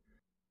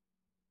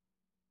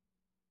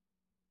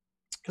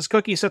 Because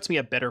Cookie sets me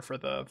up better for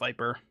the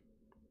Viper.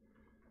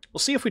 We'll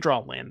see if we draw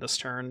land this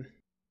turn.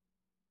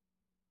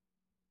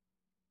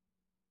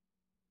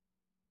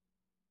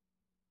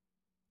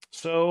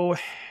 So,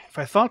 if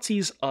I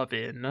Thoughtseize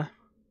Oven,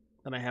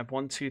 then I have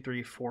 1, 2,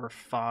 3, 4,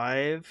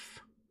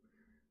 5.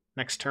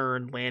 Next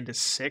turn, land is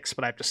 6,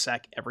 but I have to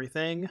sack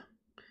everything.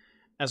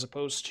 As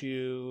opposed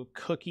to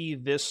Cookie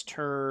this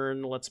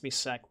turn lets me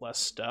sack less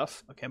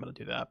stuff. Okay, I'm going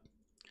to do that.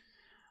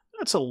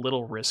 That's a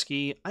little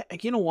risky.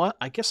 You know what?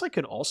 I guess I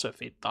could also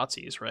fade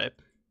Thoughtseize, right?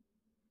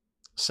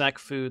 Sack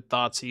food,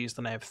 Thoughtseize,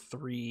 then I have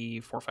 3,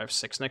 4, 5,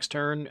 6 next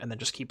turn, and then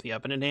just keep the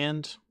Oven in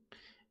hand.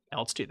 Yeah,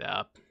 let's do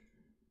that.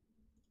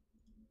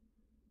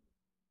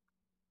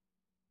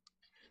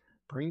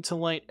 Bring to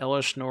Light,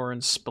 Elesh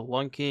Norn,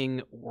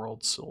 Spelunking,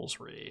 World Soul's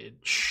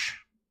Rage.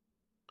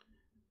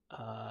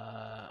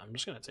 I'm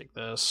just going to take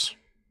this.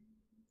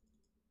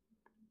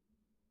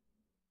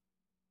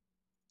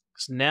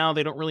 Because now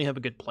they don't really have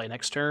a good play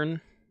next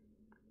turn.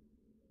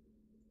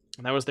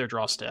 And that was their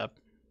draw step.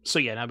 So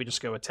yeah, now we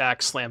just go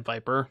attack, slam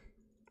Viper.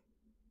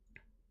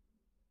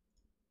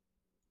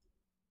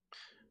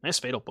 Nice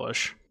Fatal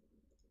Push.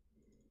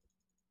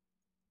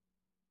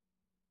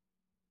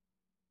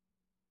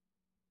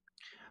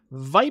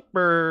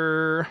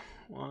 Viper.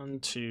 1,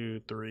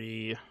 2,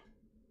 3.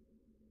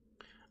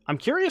 I'm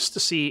curious to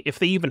see if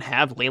they even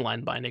have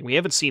Leyline Binding. We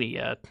haven't seen it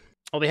yet.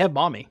 Oh, they have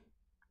Mommy.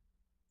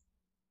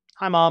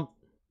 Hi, Mom.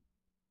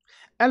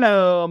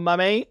 Hello,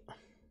 Mommy.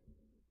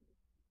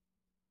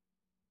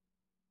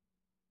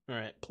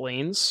 Alright,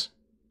 Plains.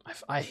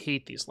 I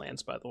hate these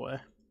lands, by the way.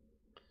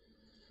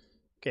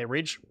 Okay,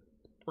 Rage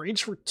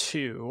for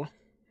 2.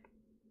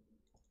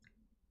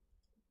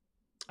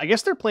 I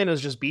guess their plan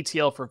is just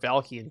BTL for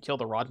Valky and kill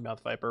the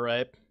Rottenmouth Viper,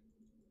 right?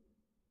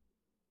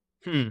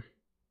 Kind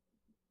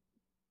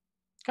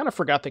of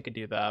forgot they could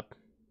do that.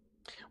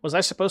 Was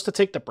I supposed to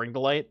take the Bring to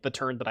Light the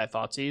turn that I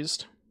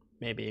Thoughtseized?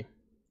 Maybe.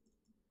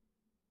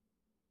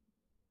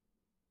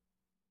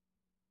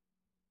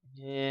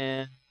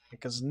 Yeah,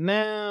 because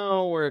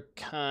now we're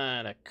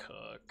kind of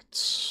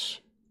cooked.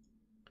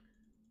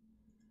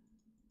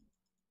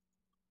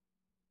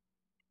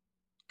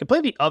 Could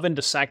play the Oven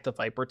to sack the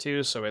Viper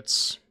too, so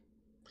it's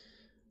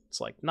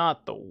like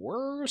not the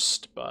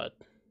worst, but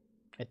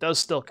it does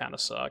still kind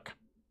of suck.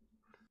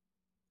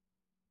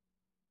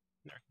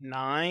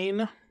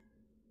 9.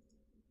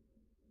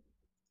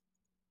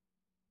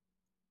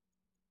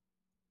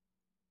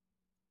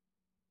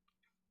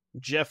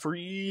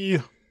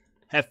 Jeffrey.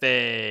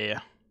 Hefe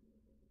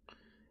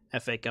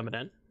coming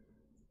in.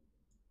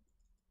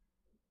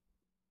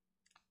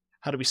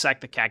 How do we sack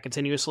the cat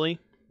continuously?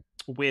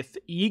 With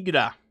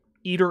Ygra,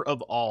 Eater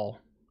of All.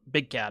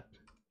 Big cat.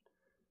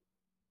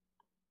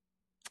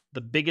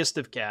 The biggest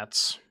of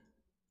cats.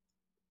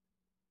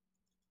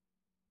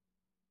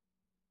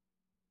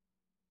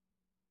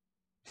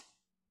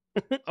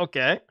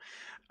 Okay.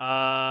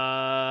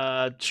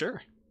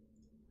 Sure.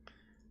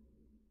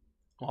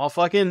 I'll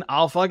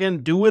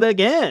fucking do it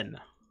again.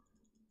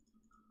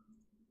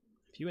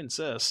 If you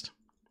insist.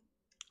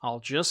 I'll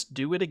just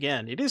do it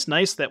again. It is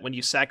nice that when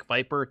you sack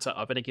Viper to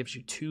Oven, it gives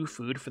you 2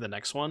 food for the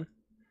next one.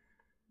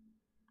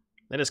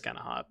 That is kind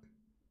of hot.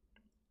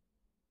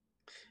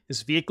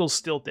 Is Vehicle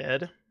still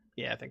dead?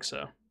 Yeah, I think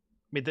so. I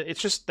mean,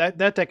 it's just that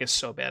deck is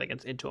so bad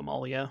against into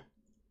Amalia.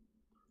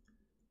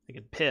 They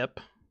can Pip.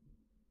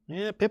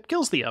 Yeah, Pip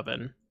kills the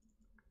Oven.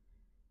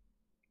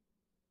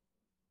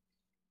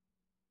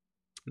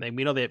 We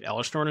know they have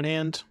Elesh Norn in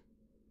hand.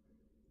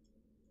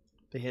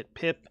 They hit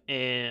Pip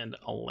and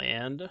a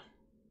land.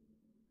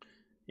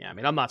 Yeah, I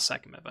mean, I'm not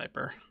sacking my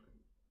Viper.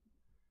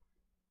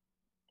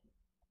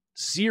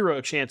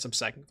 0 chance I'm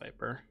sacking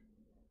Viper.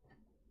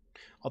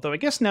 Although I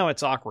guess now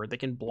it's awkward. They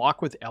can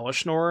block with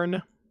Elesh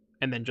Norn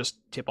and then just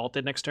tip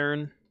ulted next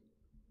turn.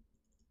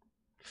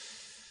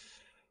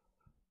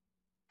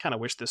 Kind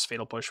of wish this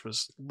Fatal Push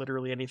was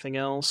literally anything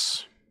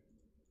else.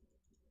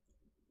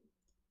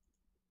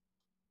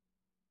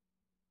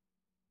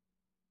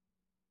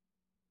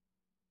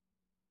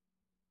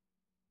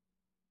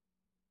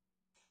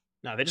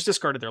 No, they just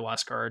discarded their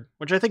last card,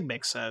 which I think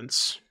makes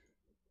sense.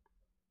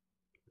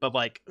 But,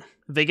 like,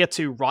 they get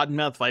to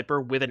Rottenmouth Viper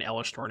with an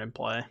Elesh Torn in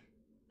play.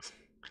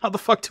 How the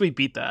fuck do we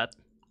beat that?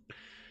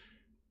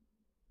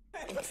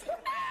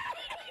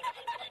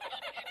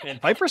 Man,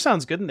 Viper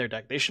sounds good in their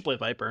deck. They should play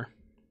Viper.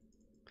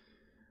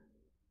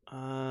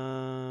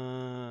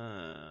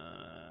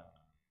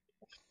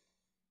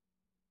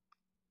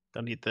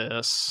 Don't need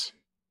this.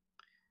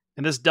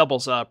 And this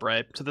doubles up,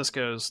 right? So this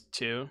goes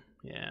 2.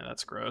 Yeah,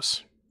 that's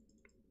gross.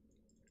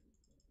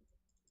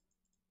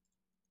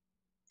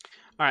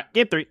 Alright,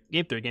 game 3.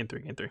 Game 3, game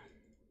 3, game 3.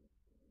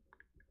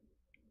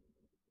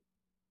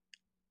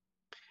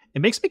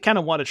 It makes me kind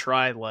of want to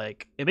try,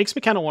 like... It makes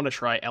me kind of want to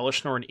try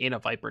Elesh Torn in a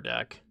Viper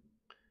deck.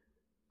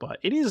 But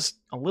it is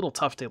a little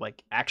tough to,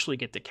 like, actually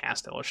get to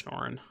cast Elesh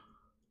Torn.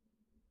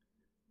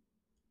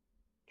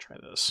 Try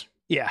this.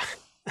 Yeah.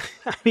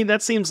 I mean,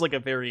 that seems like a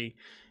very,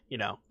 you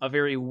know, a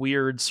very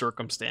weird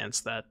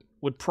circumstance that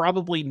would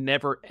probably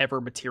never,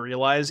 ever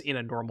materialize in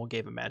a normal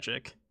game of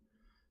Magic.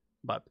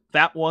 But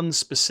that one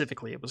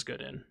specifically it was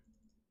good in.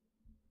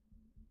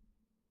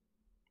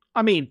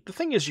 I mean, the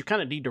thing is, you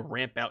kind of need to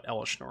ramp out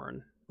Elesh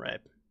Torn, right?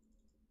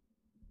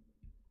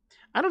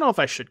 I don't know if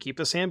I should keep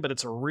this hand, but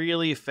it's a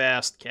really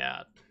fast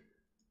cat.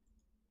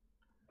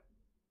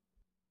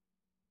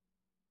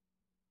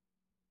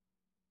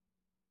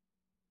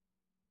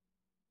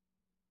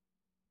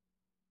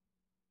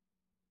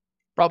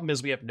 Problem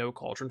is we have no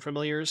Cauldron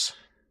Familiars.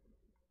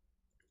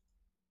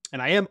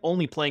 And I am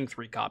only playing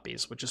 3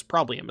 copies, which is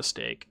probably a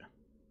mistake.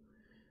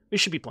 We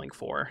should be playing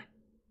 4.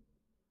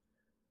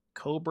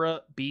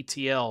 Cobra,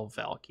 BTL,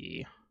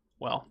 Valky.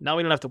 Well, now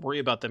we don't have to worry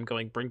about them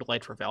going Bring to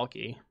Light for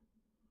Valky.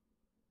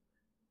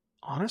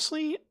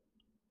 Honestly,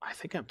 I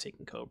think I'm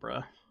taking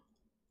Cobra.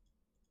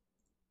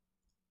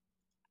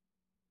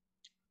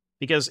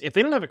 Because if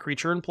they don't have a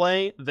creature in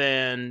play,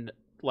 then,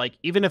 like,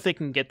 even if they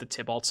can get the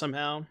Tibalt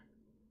somehow,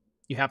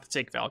 you have to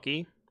take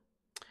Valky.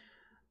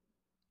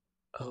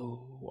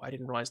 Oh, I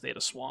didn't realize they had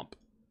a swamp.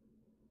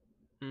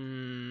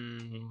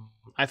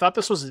 I thought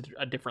this was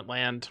a different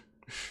land.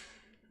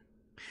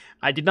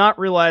 I did not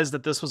realize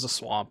that this was a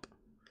swamp.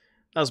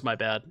 That was my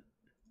bad.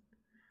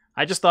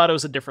 I just thought it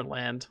was a different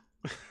land.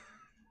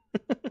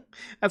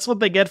 That's what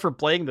they get for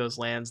playing those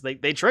lands.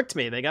 They tricked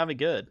me. They got me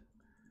good.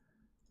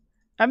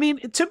 I mean,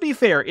 to be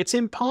fair, it's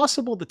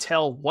impossible to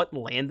tell what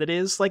land it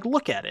is. Like,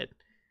 look at it.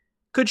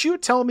 Could you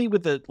tell me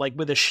with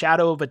a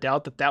shadow of a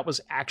doubt that that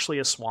was actually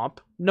a swamp?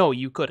 No,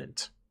 you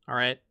couldn't. All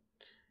right?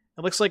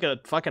 It looks like a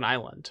fucking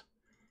island.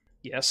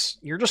 Yes,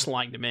 you're just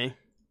lying to me.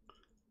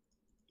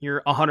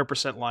 You're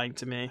 100% lying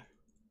to me.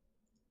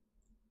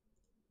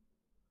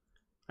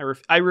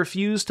 I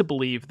refuse to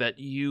believe that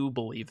you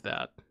believe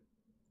that.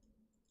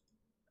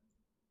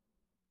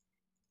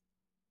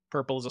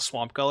 Purple is a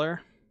swamp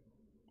color?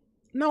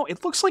 No,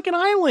 it looks like an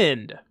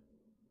island.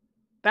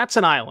 That's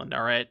an island,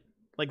 all right?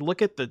 Like,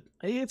 look at the...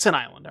 It's an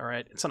island, all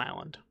right? It's an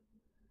island.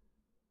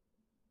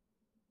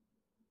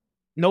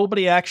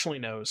 Nobody actually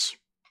knows.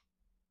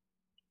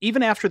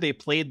 Even after they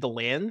played the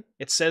land,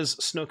 it says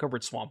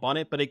snow-covered swamp on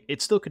it, but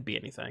it still could be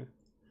anything.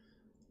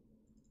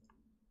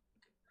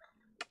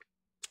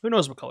 Who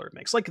knows what color it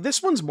makes? Like,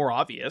 this one's more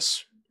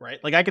obvious,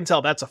 right? Like, I can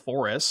tell that's a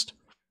forest.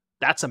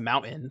 That's a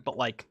mountain, but,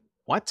 like,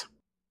 what?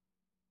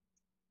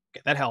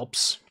 Okay, that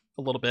helps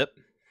a little bit.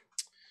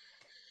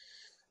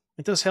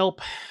 It does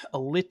help a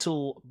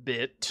little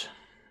bit.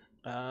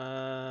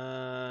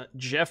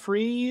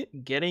 Jeffrey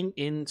getting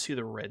into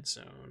the red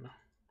zone.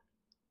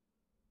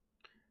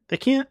 They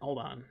can't... Hold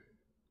on.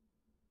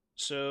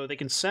 So they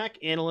can sack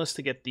Analyst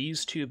to get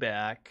these 2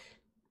 back.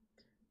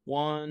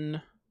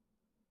 1,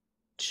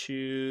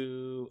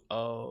 2,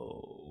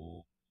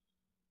 oh.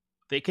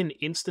 They can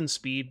instant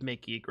speed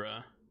make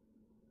Ygra.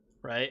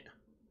 Right?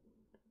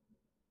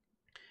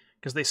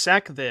 Because they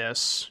sack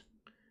this.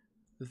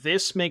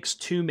 This makes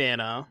 2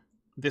 mana.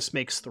 This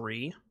makes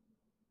 3.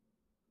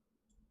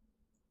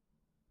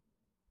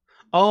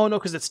 Oh, no,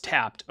 because it's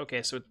tapped.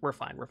 Okay, so we're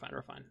fine, we're fine,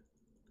 we're fine.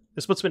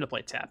 This puts them into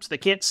play tapped. So they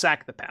can't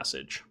sack the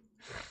passage.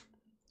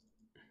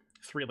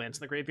 3 lands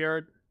in the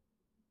graveyard.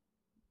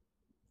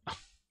 God,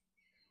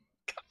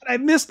 I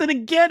missed it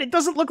again! It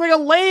doesn't look like a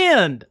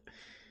land!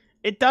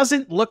 It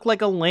doesn't look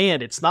like a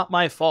land. It's not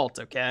my fault,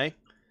 okay?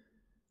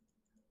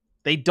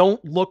 They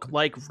don't look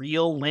like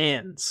real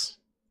lands.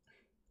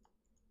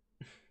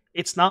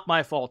 It's not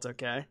my fault,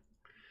 okay?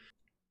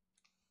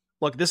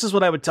 Look, this is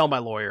what I would tell my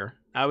lawyer.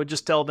 I would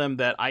just tell them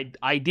that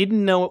I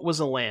didn't know it was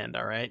a land,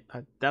 all right?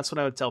 That's what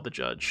I would tell the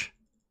judge.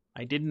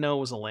 I didn't know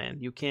it was a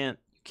land. You can't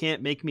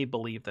make me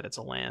believe that it's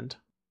a land.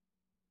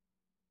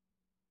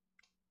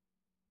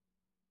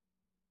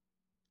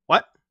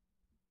 What?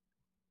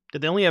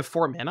 Did they only have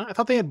 4 mana? I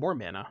thought they had more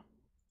mana.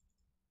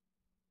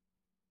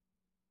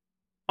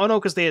 Oh no,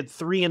 because they had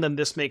 3 and then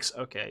this makes...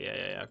 Okay,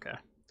 yeah, okay.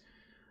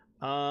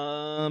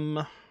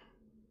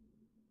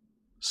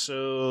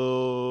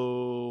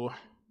 So...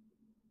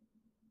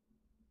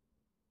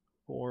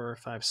 4,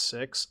 5,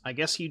 6. I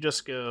guess you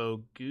just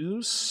go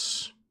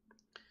Goose,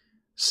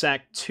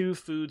 sack 2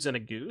 foods and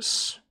a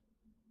Goose,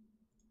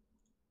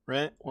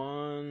 right?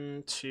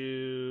 1,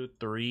 2,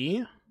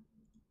 3.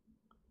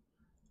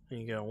 There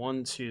you go,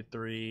 1, 2,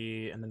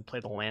 3, and then play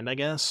the land, I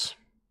guess.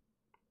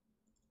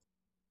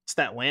 It's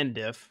that land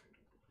diff.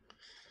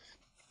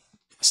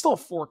 I still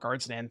have 4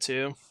 cards in hand,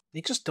 too. They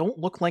just don't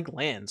look like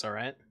lands,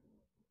 alright?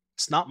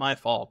 It's not my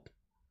fault.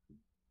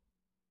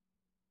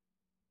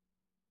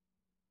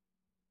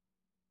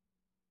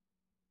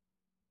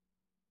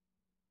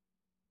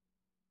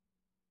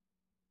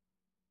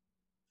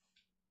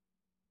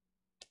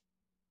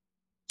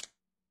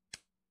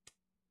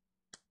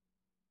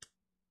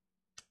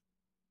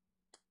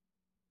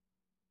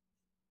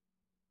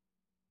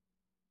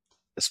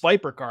 This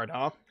Viper card,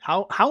 huh?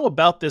 How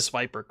about this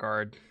Viper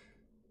card?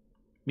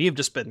 We have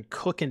just been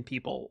cooking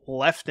people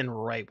left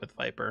and right with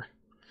Viper.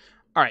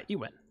 Alright, you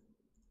win.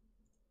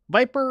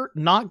 Viper,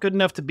 not good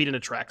enough to beat an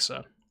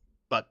Atraxa,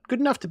 but good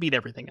enough to beat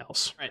everything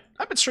else. Alright,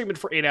 I've been streaming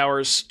for 8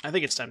 hours. I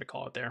think it's time to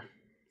call it there.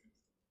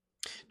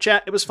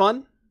 Chat, it was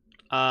fun.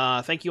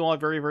 Thank you all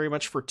very, very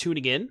much for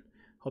tuning in.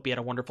 Hope you had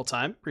a wonderful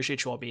time.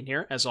 Appreciate you all being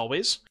here, as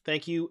always.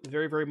 Thank you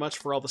very, very much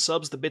for all the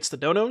subs, the bits, the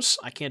donos.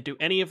 I can't do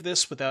any of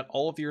this without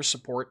all of your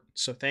support,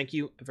 so thank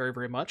you very,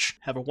 very much.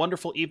 Have a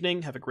wonderful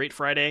evening. Have a great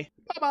Friday.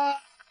 Bye-bye.